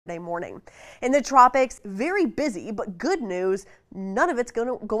Morning. In the tropics, very busy, but good news, none of it's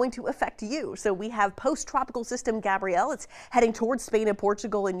going to affect you. So we have post-tropical system Gabrielle. It's heading towards Spain and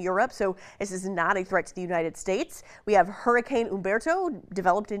Portugal in Europe, so this is not a threat to the United States. We have Hurricane Humberto,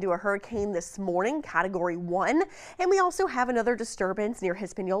 developed into a hurricane this morning, Category 1. And we also have another disturbance near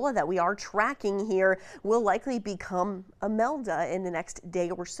Hispaniola that we are tracking here, will likely become Imelda in the next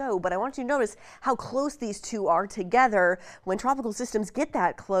day or so. But I want you to notice how close these two are together. When tropical systems get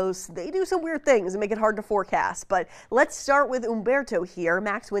that close, they do some weird things and make it hard to forecast. But let's start with Humberto here.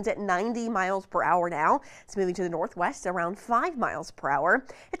 Max winds at 90 miles per hour now. It's moving to the northwest around 5 miles per hour.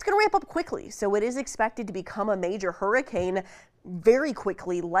 It's going to ramp up quickly, so it is expected to become a major hurricane very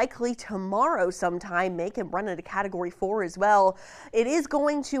quickly, likely tomorrow sometime, make it run into Category 4 as well. It is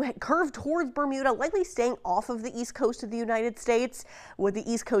going to curve towards Bermuda, likely staying off of the east coast of the United States. What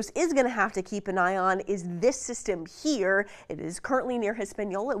the east coast is going to have to keep an eye on is this system here. It is currently near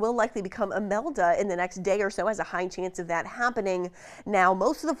Hispaniola. It will likely become Imelda in the next day or so, has a high chance of that happening. Now,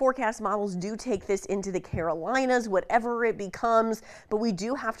 most of the forecast models do take this into the Carolinas, whatever it becomes, but we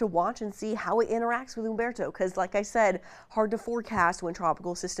do have to watch and see how it interacts with Humberto, because like I said, hard to forecast when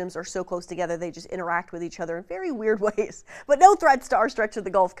tropical systems are so close together. They just interact with each other in very weird ways. But no threats to our stretch of the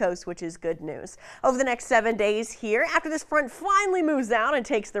Gulf Coast, which is good news. Over the next 7 days here, after this front finally moves out and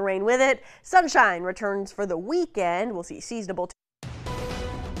takes the rain with it, sunshine returns for the weekend. We'll see seasonable